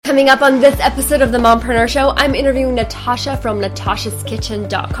Coming up on this episode of the Mompreneur Show, I'm interviewing Natasha from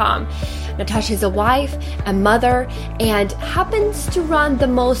natashaskitchen.com. Natasha is a wife, a mother, and happens to run the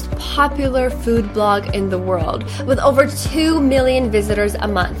most popular food blog in the world with over 2 million visitors a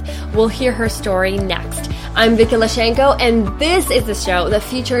month. We'll hear her story next. I'm Vicky Lashenko, and this is the show that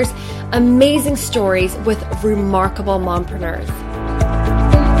features amazing stories with remarkable mompreneurs.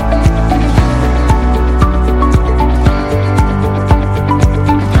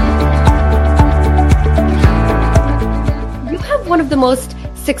 One of the most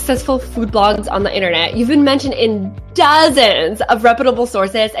successful food blogs on the internet. You've been mentioned in dozens of reputable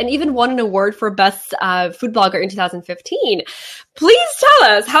sources and even won an award for best food blogger in 2015. Please tell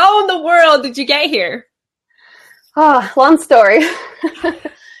us, how in the world did you get here? Long story.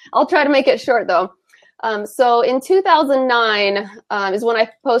 I'll try to make it short though. So in 2009 is when I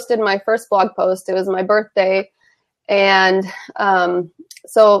posted my first blog post. It was my birthday. And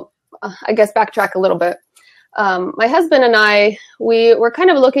so I guess backtrack a little bit. My husband and I, we were kind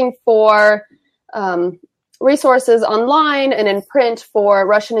of looking for resources online and in print for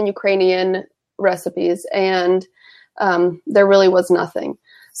Russian and Ukrainian recipes, and there really was nothing.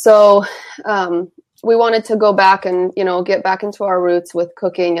 So we wanted to go back and, get back into our roots with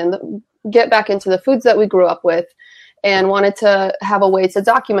cooking and get back into the foods that we grew up with, and wanted to have a way to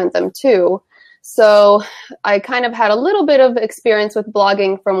document them too. So I kind of had a little bit of experience with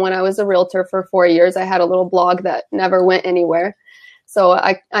blogging from when I was a realtor for 4 years. I had a little blog that never went anywhere. So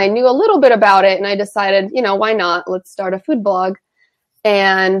I knew a little bit about it, and I decided, why not? Let's start a food blog.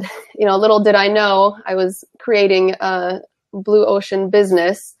 And, little did I know I was creating a blue ocean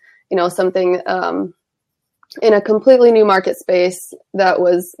business, something in a completely new market space that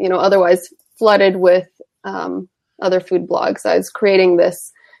was, otherwise flooded with other food blogs. I was creating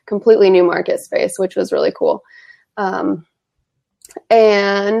this completely new market space, which was really cool.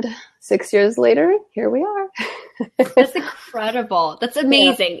 And 6 years later, here we are. That's incredible. That's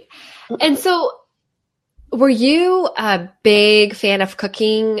amazing. Yeah. And so were you a big fan of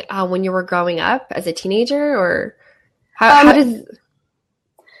cooking when you were growing up as a teenager, or how did...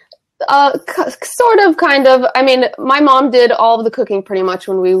 Sort of, kind of. I mean, my mom did all of the cooking pretty much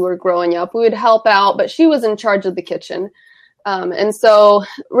when we were growing up. We would help out, but she was in charge of the kitchen. And so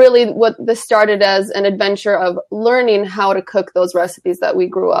really what this started as an adventure of learning how to cook those recipes that we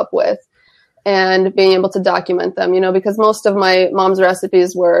grew up with and being able to document them, because most of my mom's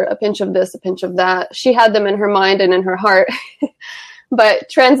recipes were a pinch of this, a pinch of that. She had them in her mind and in her heart, but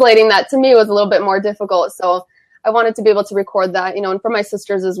translating that to me was a little bit more difficult. So I wanted to be able to record that, and for my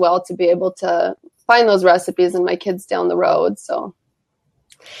sisters as well, to be able to find those recipes and my kids down the road. So.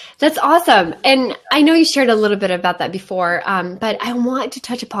 That's awesome. And I know you shared a little bit about that before, but I want to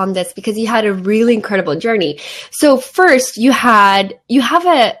touch upon this because you had a really incredible journey. So first you have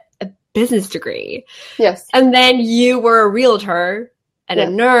a business degree. Yes. And then you were a realtor and a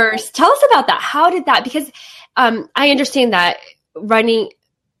nurse. Tell us about that. How did that, because I understand that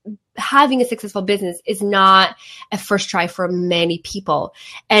having a successful business is not a first try for many people.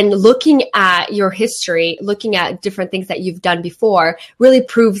 And looking at your history, looking at different things that you've done before really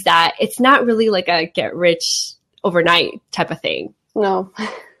proves that it's not really like a get rich overnight type of thing. No.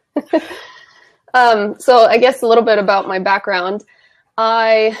 So I guess a little bit about my background.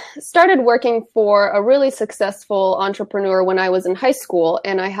 I started working for a really successful entrepreneur when I was in high school,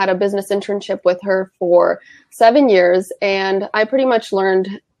 and I had a business internship with her for 7 years. And I pretty much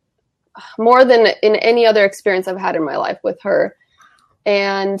learned more than in any other experience I've had in my life with her.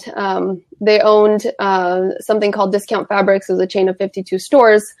 And they owned something called Discount Fabrics. It was a chain of 52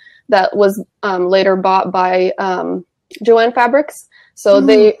 stores that was later bought by Joann Fabrics. So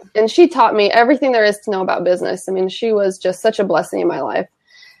and she taught me everything there is to know about business. I mean, she was just such a blessing in my life.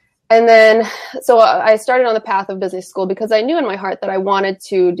 And then, so I started on the path of business school because I knew in my heart that I wanted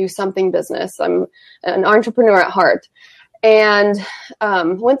to do something business. I'm an entrepreneur at heart. And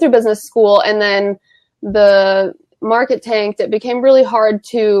went through business school, and then the market tanked. It became really hard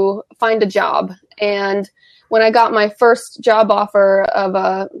to find a job. And when I got my first job offer of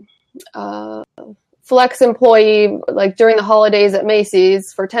a flex employee, like during the holidays at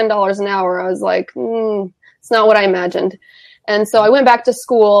Macy's for $10 an hour, I was like, it's not what I imagined. And so I went back to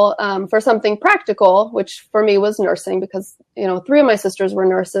school for something practical, which for me was nursing because, 3 of my sisters were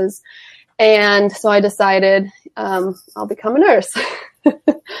nurses. And so I decided I'll become a nurse.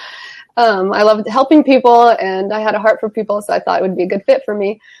 I loved helping people, and I had a heart for people, so I thought it would be a good fit for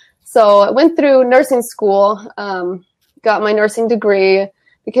me. So I went through nursing school, got my nursing degree,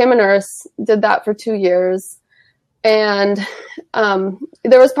 became a nurse, did that for 2 years. And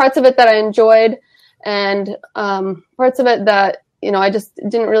there was parts of it that I enjoyed, and parts of it that I just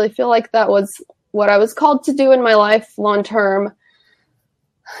didn't really feel like that was what I was called to do in my life long term.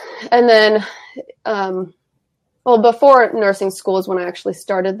 And then, before nursing school is when I actually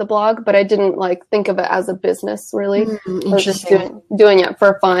started the blog, but I didn't think of it as a business really. I was just doing it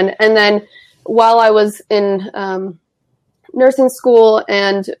for fun. And then while I was in nursing school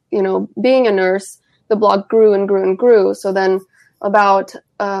and, being a nurse, the blog grew and grew and grew. So then about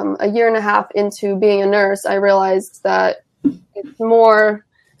a year and a half into being a nurse, I realized that it's more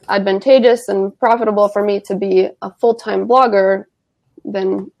advantageous and profitable for me to be a full-time blogger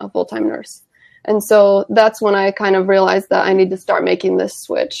than a full-time nurse. And so that's when I kind of realized that I need to start making this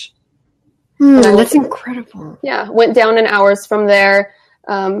switch. That's incredible. Yeah, went down in hours from there,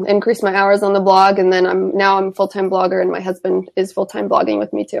 increased my hours on the blog, and then I'm a full-time blogger, and my husband is full-time blogging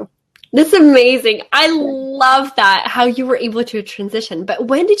with me too. That's amazing. I love that, how you were able to transition. But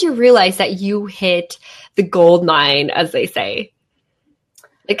when did you realize that you hit the gold mine, as they say?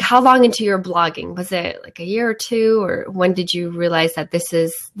 How long into your blogging? Was it a year or two, or when did you realize that this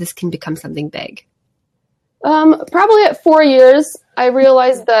can become something big? Probably at 4 years, I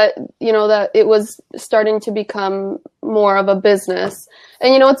realized that, that it was starting to become more of a business.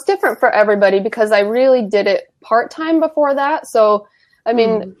 And, it's different for everybody because I really did it part-time before that. So,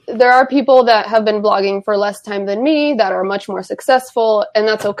 there are people that have been blogging for less time than me that are much more successful, and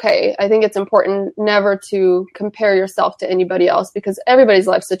that's okay. I think it's important never to compare yourself to anybody else because everybody's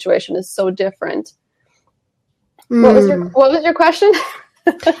life situation is so different. What was your question?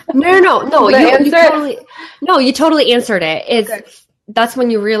 No. You totally answered it. That's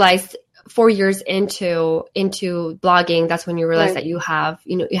when you realized 4 years into blogging, that's when you realize that you have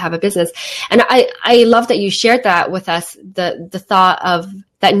a business. And I love that you shared that with us, the thought of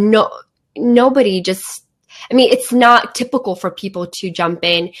that nobody just, it's not typical for people to jump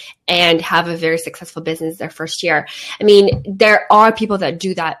in and have a very successful business their first year. There are people that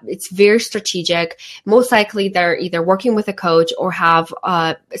do that. It's very strategic. Most likely they're either working with a coach or have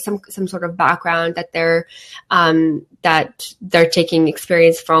some sort of background that they're taking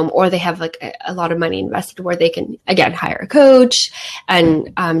experience from, or they have a lot of money invested where they can, again, hire a coach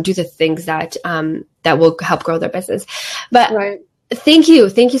and do the things that will help grow their business. But Thank you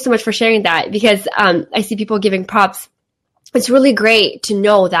so much for sharing that, because I see people giving props. It's really great to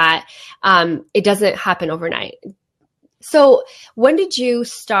know that it doesn't happen overnight. So when did you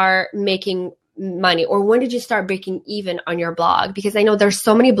start making money, or when did you start breaking even on your blog? Because I know there's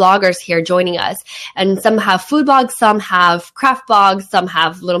so many bloggers here joining us, and some have food blogs, some have craft blogs, some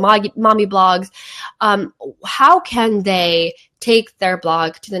have little mommy blogs. How can they take their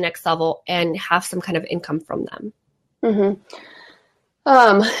blog to the next level and have some kind of income from them? Mm-hmm.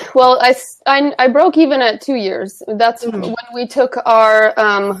 Well, I broke even at 2 years. That's when we took our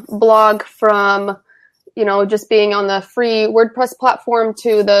blog from, just being on the free WordPress platform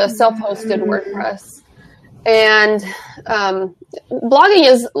to the self-hosted WordPress. And blogging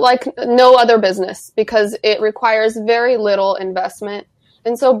is like no other business because it requires very little investment.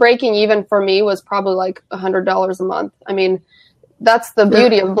 And so breaking even for me was probably $100 a month. That's the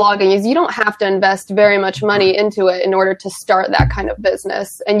beauty of blogging, is you don't have to invest very much money into it in order to start that kind of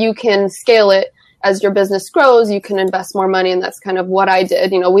business. And you can scale it as your business grows. You can invest more money, and that's kind of what I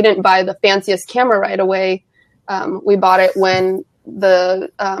did. We didn't buy the fanciest camera right away. We bought it when the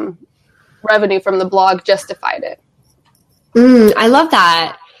revenue from the blog justified it. I love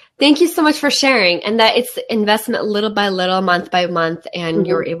that. Thank you so much for sharing. And that it's investment little by little, month by month, and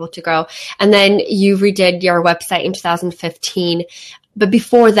you're able to grow. And then you redid your website in 2015. But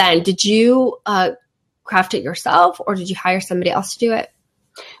before then, did you craft it yourself, or did you hire somebody else to do it?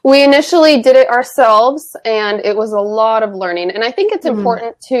 We initially did it ourselves, and it was a lot of learning. And I think it's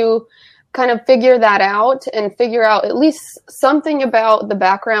important to kind of figure that out and figure out at least something about the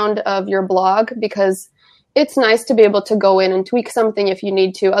background of your blog, because it's nice to be able to go in and tweak something if you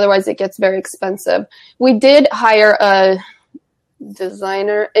need to. Otherwise, it gets very expensive. We did hire a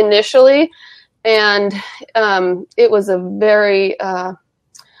designer initially, and it was a very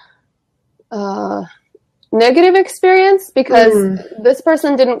negative experience because this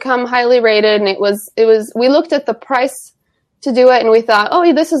person didn't come highly rated, and it was we looked at the price to do it and we thought,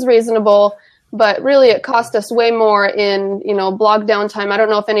 oh, this is reasonable. But really, it cost us way more in, blog downtime. I don't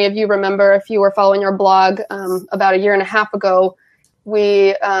know if any of you remember, if you were following our blog about a year and a half ago,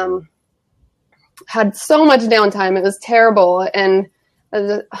 we had so much downtime. It was terrible. And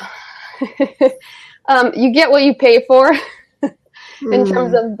you get what you pay for in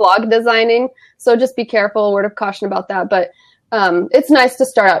terms of blog designing. So just be careful, word of caution about that. But it's nice to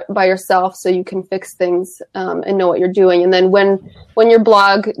start out by yourself so you can fix things and know what you're doing. And then when your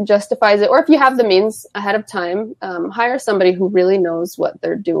blog justifies it, or if you have the means ahead of time, hire somebody who really knows what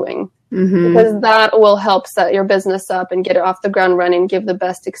they're doing, because that will help set your business up and get it off the ground running, give the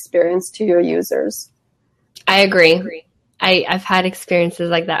best experience to your users. I agree. I've had experiences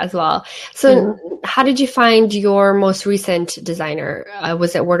like that as well. So how did you find your most recent designer?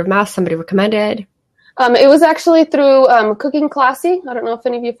 Was it word of mouth? Somebody recommended? It was actually through Cooking Classy. I don't know if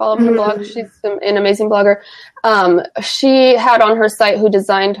any of you follow her blog. She's an amazing blogger. She had on her site who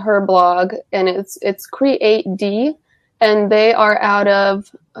designed her blog, and it's Create D, and they are out of,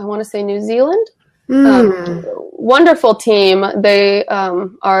 I want to say, New Zealand. Wonderful team. They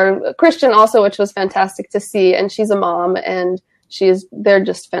are Christian also, which was fantastic to see, and she's a mom, and they're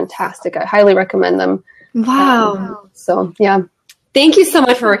just fantastic. I highly recommend them. Wow. So yeah. Thank you so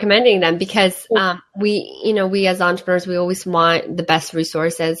much for recommending them, because we as entrepreneurs, we always want the best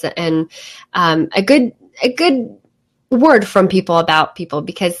resources and a good word from people about people,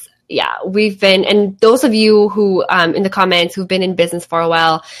 because we've been, and those of you who in the comments who've been in business for a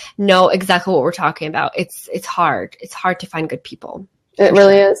while know exactly what we're talking about. It's hard. It's hard to find good people. It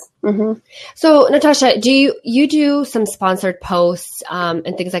really is. Mm-hmm. So, Natasha, do you do some sponsored posts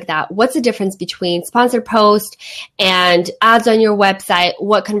and things like that? What's the difference between sponsored post and ads on your website?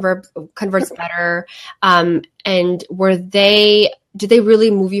 What converts better? And do they really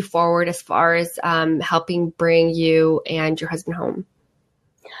move you forward as far as helping bring you and your husband home?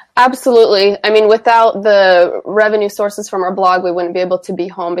 Absolutely. I mean, without the revenue sources from our blog, we wouldn't be able to be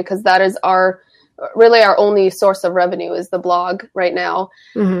home, because that is our only source of revenue is the blog right now.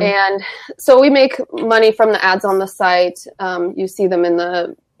 And so we make money from the ads on the site. You see them in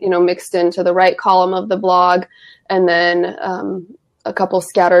the, mixed into the right column of the blog, and then a couple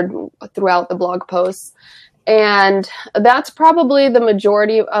scattered throughout the blog posts. And that's probably the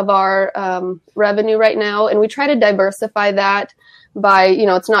majority of our revenue right now. And we try to diversify that by,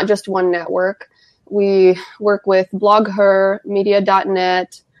 it's not just one network. We work with BlogHer,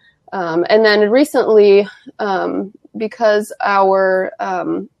 Media.net, and then recently, because our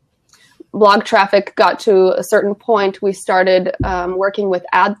blog traffic got to a certain point, we started working with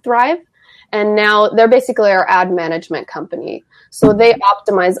AdThrive, and now they're basically our ad management company. So they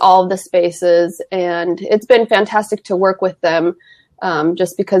optimize all of the spaces, and it's been fantastic to work with them,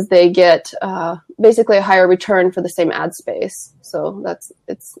 just because they get basically a higher return for the same ad space. So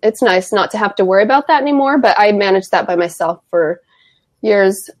it's nice not to have to worry about that anymore, but I managed that by myself for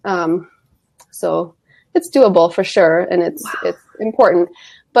years. So it's doable for sure. And it's important.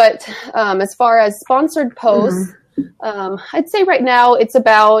 But as far as sponsored posts, I'd say right now it's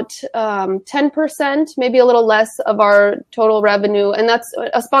about 10%, maybe a little less of our total revenue. And that's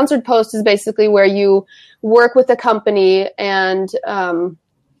a sponsored post is basically where you work with a company and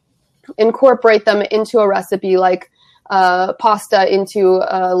incorporate them into a recipe, like pasta into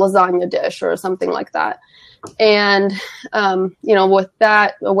a lasagna dish or something like that. And, with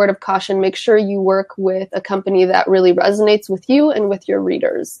that, a word of caution, make sure you work with a company that really resonates with you and with your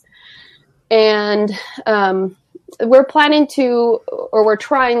readers. And we're trying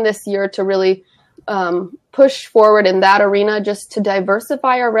this year to really push forward in that arena, just to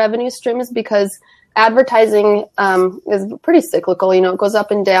diversify our revenue streams, because advertising is pretty cyclical. It goes up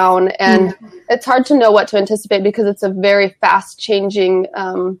and down, and it's hard to know what to anticipate, because it's a very fast changing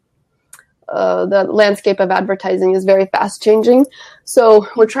the landscape of advertising is very fast changing. So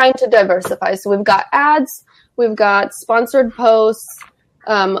we're trying to diversify. So we've got ads, we've got sponsored posts,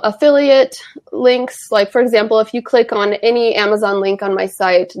 affiliate links. Like, for example, if you click on any Amazon link on my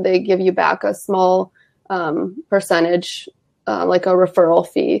site, they give you back a small percentage, like a referral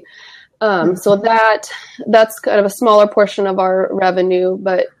fee. So that's kind of a smaller portion of our revenue,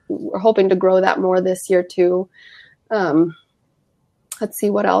 but we're hoping to grow that more this year too. Let's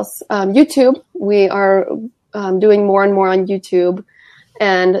see what else. YouTube, we are doing more and more on YouTube.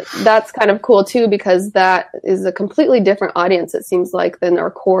 And that's kind of cool too, because that is a completely different audience, it seems like, than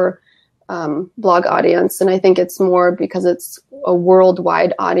our core blog audience. And I think it's more because it's a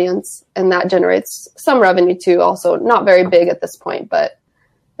worldwide audience, and that generates some revenue too. Also, not very big at this point, but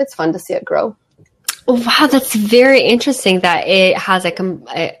it's fun to see it grow. Wow, that's very interesting that it has a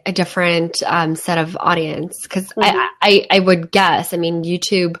different set of audience, because I would guess,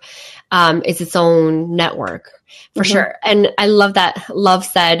 YouTube is its own network for sure. And I love that. Love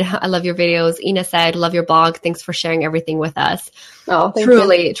said, I love your videos. Ina said, love your blog. Thanks for sharing everything with us. Oh, thank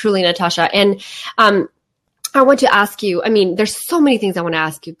you. Truly, Natasha. And I want to ask you, I mean, there's so many things I want to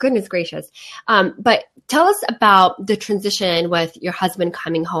ask you. Goodness gracious. But tell us about the transition with your husband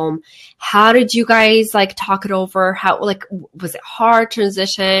coming home. How did you guys like talk it over? How, like, was it hard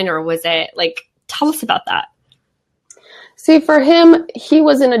transition or was it like, tell us about that. See, for him, he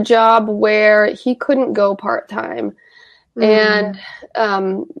was in a job where he couldn't go part-time. And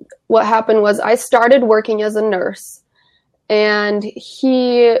what happened was I started working as a nurse. And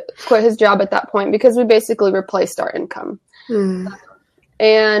he quit his job at that point because we basically replaced our income.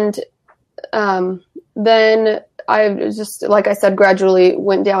 And then I just, like I said, gradually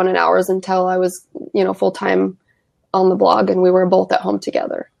went down in hours until I was, full-time on the blog, and we were both at home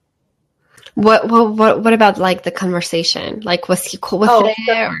together. What about like the conversation? Like, was he cool with it?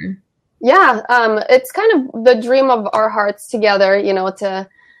 Or? Yeah, it's kind of the dream of our hearts together, to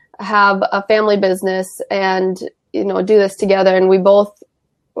have a family business and do this together, and we both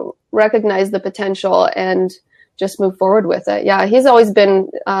recognize the potential and just move forward with it. Yeah, he's always been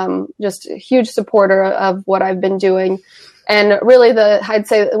just a huge supporter of what I've been doing. And really I'd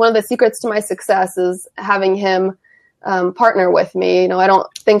say one of the secrets to my success is having him partner with me. I don't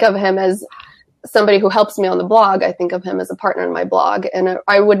think of him as somebody who helps me on the blog. I think of him as a partner in my blog, and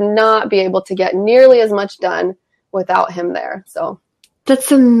I would not be able to get nearly as much done without him there. So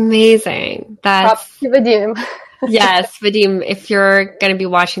that's amazing. Props to Vadim. Yes, Vadim, if you're going to be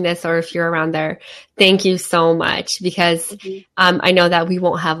watching this or if you're around there, thank you so much, because I know that we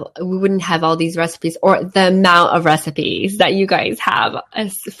wouldn't have all these recipes or the amount of recipes that you guys have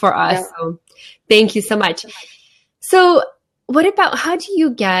for us. Yeah. So thank you so much. So how do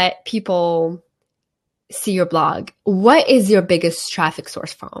you get people see your blog? What is your biggest traffic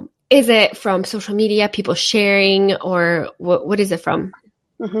source from? Is it from social media, people sharing, or what is it from?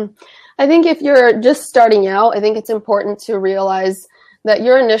 I think if you're just starting out, I think it's important to realize that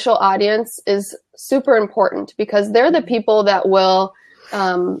your initial audience is super important, because they're the people that will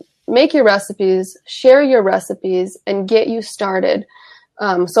make your recipes, share your recipes, and get you started.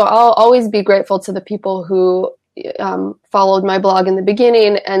 So I'll always be grateful to the people who followed my blog in the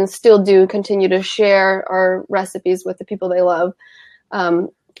beginning and still do continue to share our recipes with the people they love,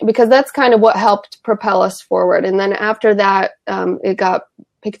 because that's kind of what helped propel us forward. And then after that, it got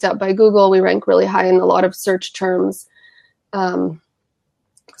picked up by Google. We rank really high in a lot of search terms. So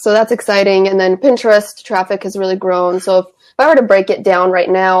that's exciting. And then Pinterest traffic has really grown. So if I were to break it down right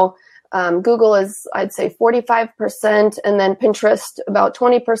now, Google is, I'd say 45%, and then Pinterest about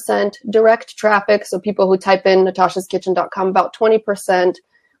 20%, direct traffic. So people who type in natashaskitchen.com, about 20%,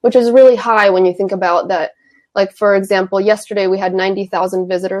 which is really high when you think about that. Like, for example, yesterday we had 90,000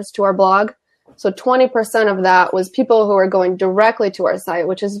 visitors to our blog. So 20% of that was people who are going directly to our site,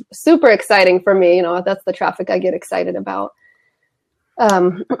 which is super exciting for me. That's the traffic I get excited about.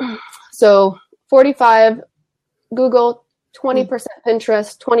 So 45 Google, 20%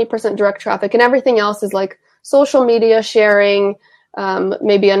 Pinterest, 20% direct traffic, and everything else is like social media sharing.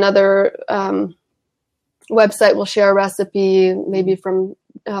 Maybe another website will share a recipe, maybe from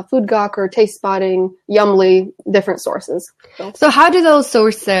Food Gawker, Taste Spotting, Yummly, different sources. So how do those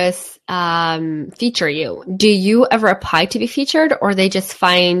sources feature you? Do you ever apply to be featured, or they just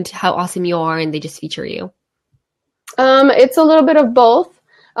find how awesome you are and they just feature you? It's a little bit of both.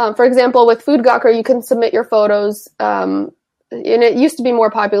 For example, with Food Gawker, you can submit your photos, and it used to be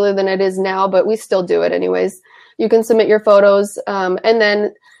more popular than it is now, but we still do it anyways. You can submit your photos, and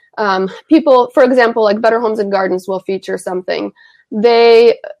then people, for example, like Better Homes and Gardens will feature something.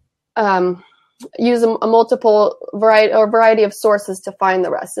 They use a multiple variety of sources to find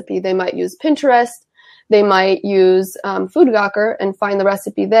the recipe. They might use Pinterest, they might use Food Gawker and find the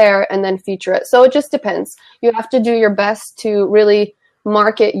recipe there and then feature it. So it just depends. You have to do your best to really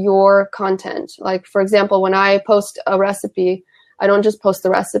market your content. Like, for example, when I post a recipe, I don't just post the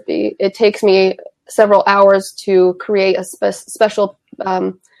recipe. It takes me several hours to create a special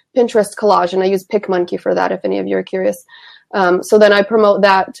Pinterest collage, and I use PicMonkey for that, if any of you are curious. So then I promote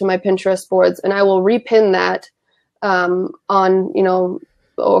that to my Pinterest boards, and I will repin that on,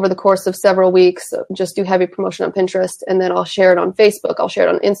 over the course of several weeks, just do heavy promotion on Pinterest, and then I'll share it on Facebook, I'll share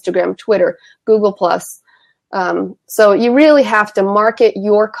it on Instagram, Twitter, Google+. So you really have to market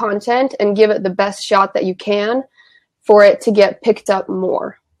your content and give it the best shot that you can for it to get picked up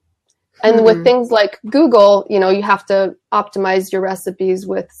more. And with things like Google, you have to optimize your recipes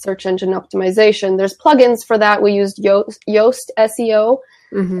with search engine optimization. There's plugins for that. We used Yoast SEO,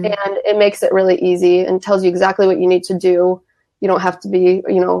 and it makes it really easy and tells you exactly what you need to do. You don't have to be,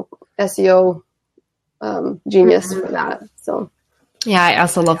 SEO genius for that. So. Yeah, I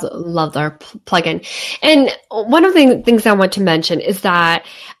also love our plugin. And one of the things I want to mention is that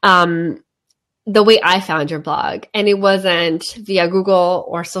the way I found your blog, and it wasn't via Google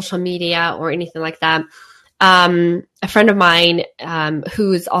or social media or anything like that. A friend of mine,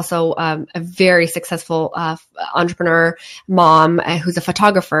 who's also a very successful entrepreneur mom, who's a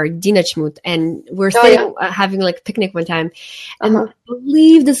photographer, Dina Chmut, and we're having like a picnic one time, and I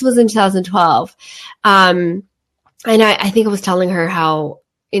believe this was in 2012. And I think I was telling her how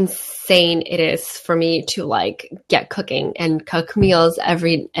insane it is for me to like get cooking and cook meals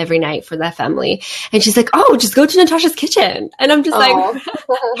every night for that family. And she's like, oh, just go to Natasha's kitchen. And I'm just like,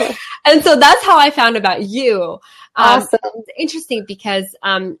 and so that's how I found about you. Awesome. It's interesting because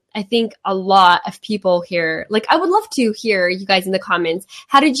I think a lot of people here, like I would love to hear you guys in the comments.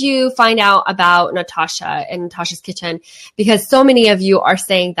 How did you find out about Natasha and Natasha's Kitchen? Because so many of you are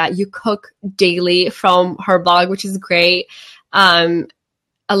saying that you cook daily from her blog, which is great.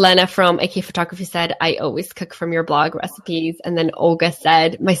 Elena from AK Photography said, I always cook from your blog recipes. And then Olga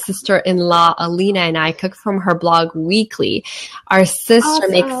said, my sister-in-law, Alina, and I cook from her blog weekly. Our sister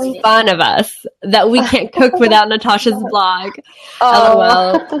makes fun of us that we can't cook without Natasha's blog.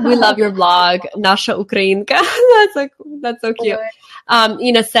 LOL. We love your blog. Nasha Ukrainka. That's so cute.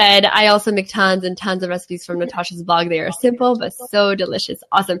 Ina said, I also make tons and tons of recipes from Natasha's blog. They are simple, but so delicious.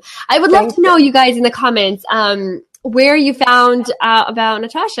 Awesome. I would love to know, you guys in the comments, where you found out about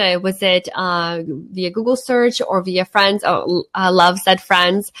Natasha. Was it via Google search or via friends? Love said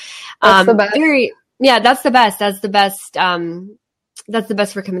friends. That's the best. That's the best. That's the best. That's the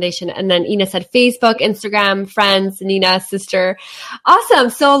best recommendation. And then Ina said Facebook, Instagram, friends, Nina, sister. Awesome.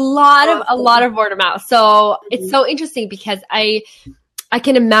 So a lot of word of mouth. So it's so interesting because I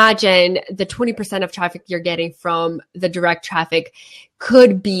can imagine the 20% of traffic you're getting from the direct traffic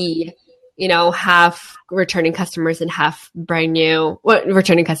could be, half returning customers and half returning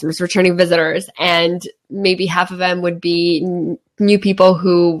visitors. And maybe half of them would be new people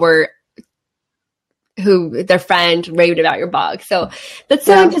who their friend raved about your blog. So that's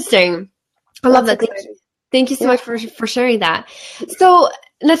so interesting. I love that. Thank you so much for sharing that. So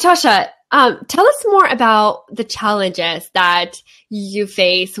Natasha, tell us more about the challenges that you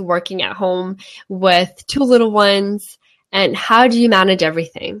face working at home with two little ones, and how do you manage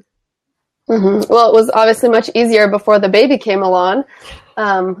everything? Mm-hmm. Well, it was obviously much easier before the baby came along.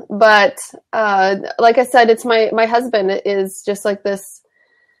 But like I said, it's my husband is just like this,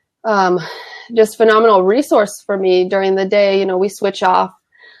 just phenomenal resource for me during the day. We switch off.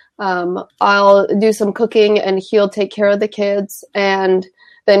 I'll do some cooking and he'll take care of the kids, and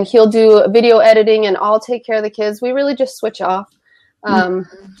then he'll do video editing and I'll take care of the kids. We really just switch off.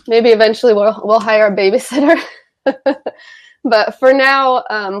 Maybe eventually we'll hire a babysitter. But for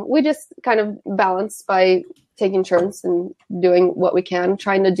now, we just kind of balance by taking turns and doing what we can,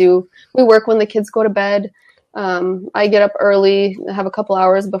 we work when the kids go to bed. I get up early, have a couple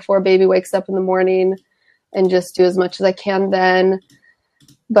hours before baby wakes up in the morning, and just do as much as I can then.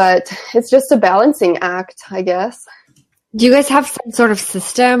 But it's just a balancing act, I guess. Do you guys have some sort of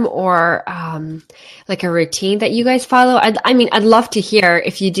system or like a routine that you guys follow? I'd love to hear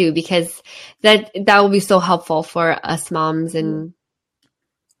if you do, because that will be so helpful for us moms. And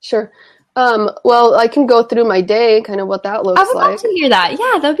sure. Well, I can go through my day, kind of what that looks like. I would love to hear that.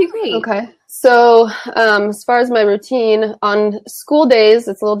 Yeah, that would be great. Okay. So as far as my routine, on school days,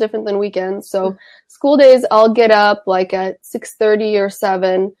 it's a little different than weekends. So school days, I'll get up like at 6:30 or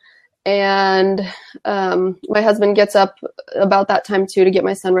 7. And my husband gets up about that time too to get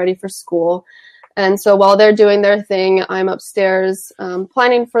my son ready for school. And so while they're doing their thing, I'm upstairs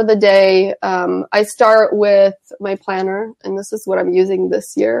planning for the day. I start with my planner, and this is what I'm using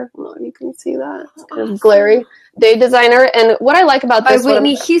this year. I don't know if you can see that. It's kind of glary. Day Designer. And what I like about this... By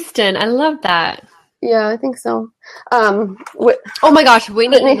Whitney Houston. I love that. Yeah, I think so. Oh my gosh,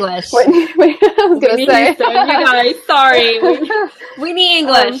 Whitney English. Whitney, I was going to say. Houston, you guys, sorry. Whitney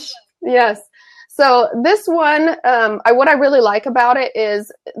English. Yes. So this one, what I really like about it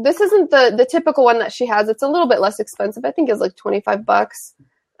is this isn't the typical one that she has. It's a little bit less expensive. I think it's like $25.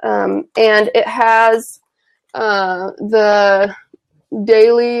 And it has the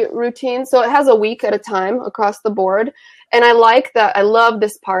daily routine. So it has a week at a time across the board. And I like that. I love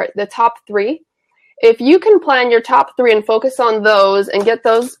this part, the top 3. If you can plan your top 3 and focus on those and get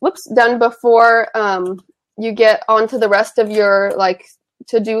those done before you get onto the rest of your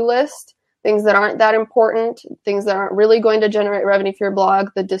to-do list, things that aren't that important, things that aren't really going to generate revenue for your blog,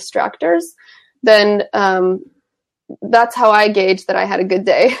 the distractors, then that's how I gauge that I had a good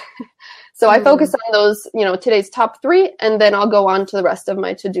day. So I focus on those, today's top 3, and then I'll go on to the rest of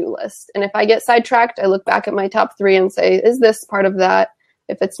my to-do list. And if I get sidetracked, I look back at my top 3 and say, is this part of that?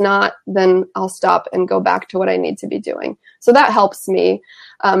 If it's not, then I'll stop and go back to what I need to be doing. So that helps me.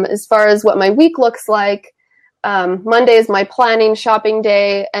 As far as what my week looks like, Monday is my planning shopping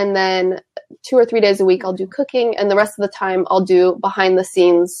day, and then 2 or 3 days a week I'll do cooking, and the rest of the time I'll do behind the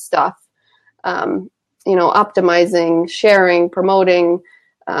scenes stuff, optimizing, sharing, promoting,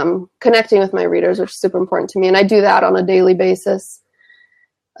 connecting with my readers, which is super important to me, and I do that on a daily basis.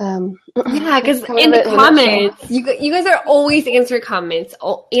 Because in the comments, you guys are always answering comments,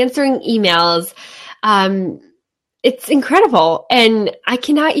 answering emails. It's incredible. And I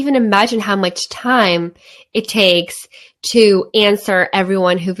cannot even imagine how much time it takes to answer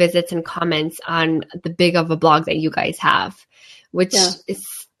everyone who visits and comments on the big of a blog that you guys have, which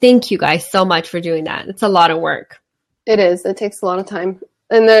is, thank you guys so much for doing that. It's a lot of work. It is. It takes a lot of time.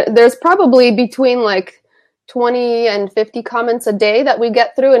 And there's probably between like 20 and 50 comments a day that we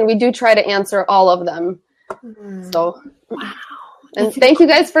get through, and we do try to answer all of them. So, wow. And thank you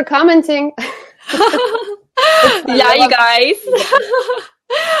guys for commenting. Yeah, you guys.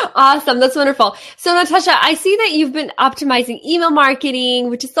 Awesome. That's wonderful. So Natasha, I see that you've been optimizing email marketing,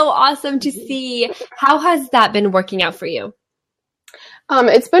 which is so awesome to see. How has that been working out for you?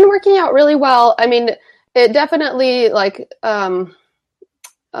 It's been working out really well. I mean, it definitely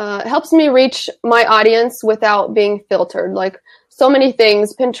helps me reach my audience without being filtered. Like so many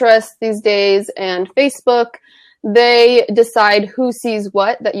things, Pinterest these days and Facebook, they decide who sees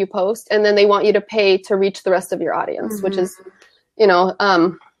what that you post, and then they want you to pay to reach the rest of your audience, which is,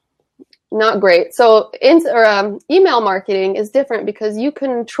 not great. So email marketing is different because you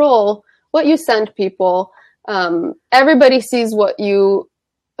control what you send people. Everybody sees what you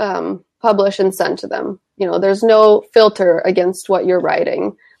publish and send to them. There's no filter against what you're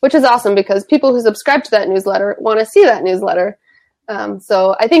writing, which is awesome because people who subscribe to that newsletter want to see that newsletter.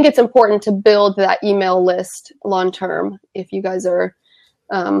 So I think it's important to build that email list long term if you guys are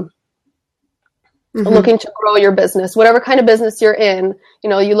looking to grow your business, whatever kind of business you're in.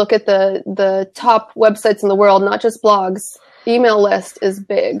 You look at the top websites in the world, not just blogs. The email list is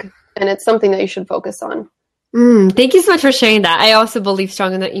big, and it's something that you should focus on. Thank you so much for sharing that. I also believe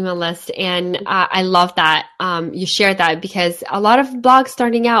strong in the email list, and I love that you shared that because a lot of blogs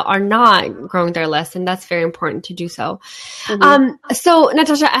starting out are not growing their list, and that's very important to do so. So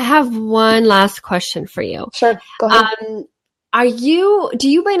Natasha, I have one last question for you. Sure, go ahead. Do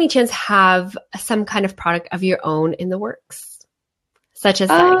you by any chance have some kind of product of your own in the works, such as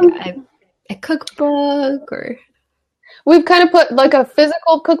a cookbook or? We've kind of put like a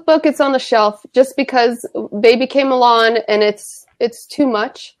physical cookbook. It's on the shelf just because baby came along and it's too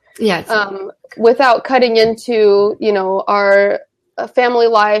much. Yeah. Without cutting into, our family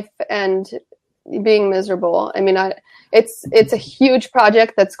life and being miserable. I mean, it's a huge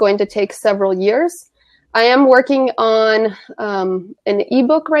project that's going to take several years. I am working on an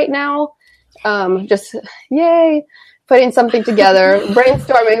ebook right now. Just yay, putting something together,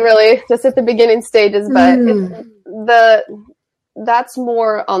 brainstorming really just at the beginning stages, but that's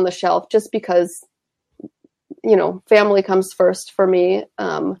more on the shelf just because, family comes first for me.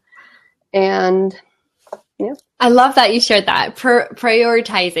 And yeah. I love that you shared that.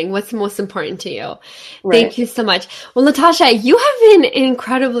 Prioritizing what's most important to you. Right. Thank you so much. Well, Natasha, you have been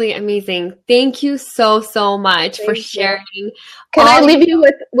incredibly amazing. Thank you so, so much for sharing. Can I leave you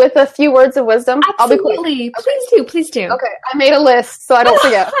with a few words of wisdom? Absolutely. I'll be quick. Please do. Okay. I made a list so I don't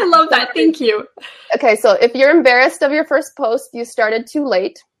forget. I love that. Thank you. Okay. So if you're embarrassed of your first post, you started too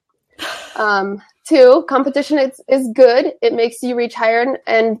late. 2, competition is good. It makes you reach higher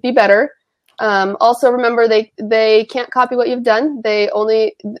and be better. Also remember they can't copy what you've done. They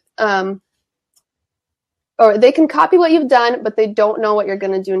only, or they can copy what you've done, but they don't know what you're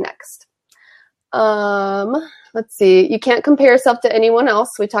going to do next. Let's see. You can't compare yourself to anyone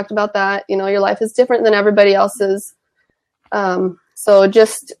else. We talked about that. Your life is different than everybody else's. So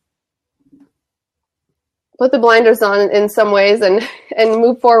just put the blinders on in some ways and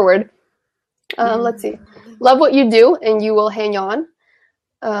move forward. Let's see. Love what you do and you will hang on.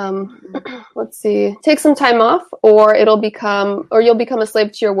 Let's see, take some time off or you'll become a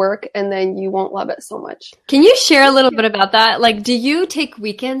slave to your work and then you won't love it so much. Can you share a little bit about that? Like, do you take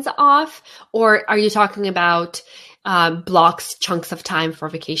weekends off or are you talking about blocks, chunks of time for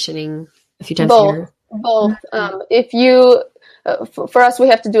vacationing a few times a year? Both. If you, for us, we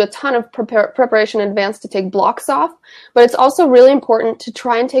have to do a ton of preparation in advance to take blocks off, but it's also really important to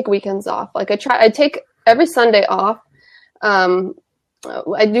try and take weekends off. Like I take every Sunday off.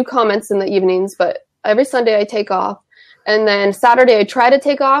 I do comments in the evenings, but every Sunday I take off. And then Saturday I try to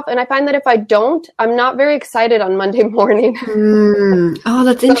take off. And I find that if I don't, I'm not very excited on Monday morning. Oh,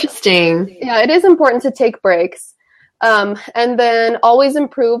 that's interesting. Yeah, it is important to take breaks. And then always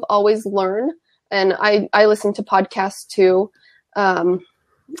improve, always learn. And I listen to podcasts too.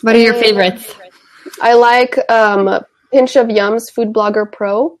 What are your favorites? I like Pinch of Yum's Food Blogger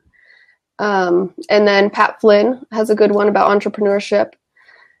Pro. And then Pat Flynn has a good one about entrepreneurship.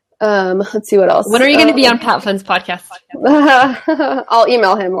 Let's see what else. When are you going to be on Pat Flynn's podcast? I'll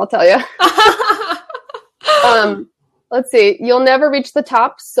email him. I'll tell you. Let's see. You'll never reach the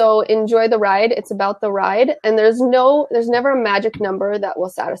top, so enjoy the ride. It's about the ride, and there's never a magic number that will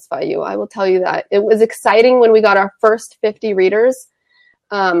satisfy you. I will tell you that. It was exciting when we got our first 50 readers,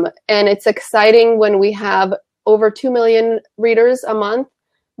 and it's exciting when we have over 2 million readers a month.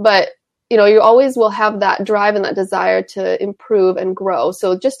 But you always will have that drive and that desire to improve and grow.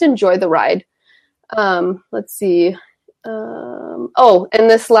 So just enjoy the ride. Let's see. And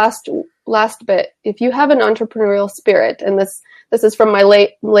this last bit, if you have an entrepreneurial spirit, and this is from my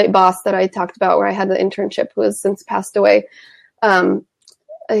late boss that I talked about, where I had the internship, who has since passed away.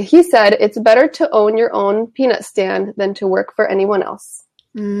 He said, it's better to own your own peanut stand than to work for anyone else.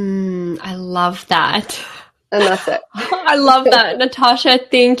 I love that. And that's it. I love that. Natasha,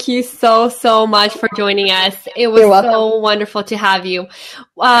 thank you so much for joining us. It was so wonderful to have you.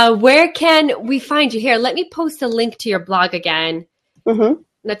 Where can we find you? Here, let me post a link to your blog again. Mm-hmm.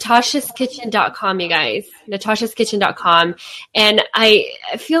 NatashaSkitchen.com, you guys. NatashaSkitchen.com. And I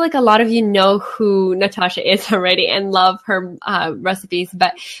feel like a lot of you know who Natasha is already and love her recipes,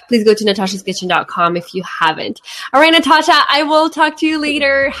 but please go to NatashaSkitchen.com if you haven't. All right, Natasha, I will talk to you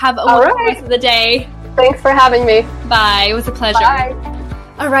later. Have a wonderful rest of the day. Thanks for having me. Bye. It was a pleasure. Bye.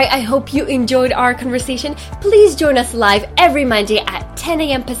 All right, I hope you enjoyed our conversation. Please join us live every Monday at 10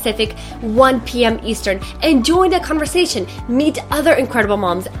 a.m. Pacific, 1 p.m. Eastern, and join the conversation. Meet other incredible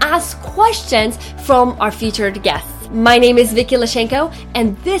moms. Ask questions from our featured guests. My name is Vicky Lashenko,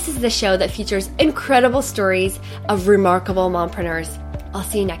 and this is the show that features incredible stories of remarkable mompreneurs. I'll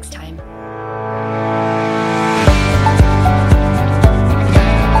see you next time.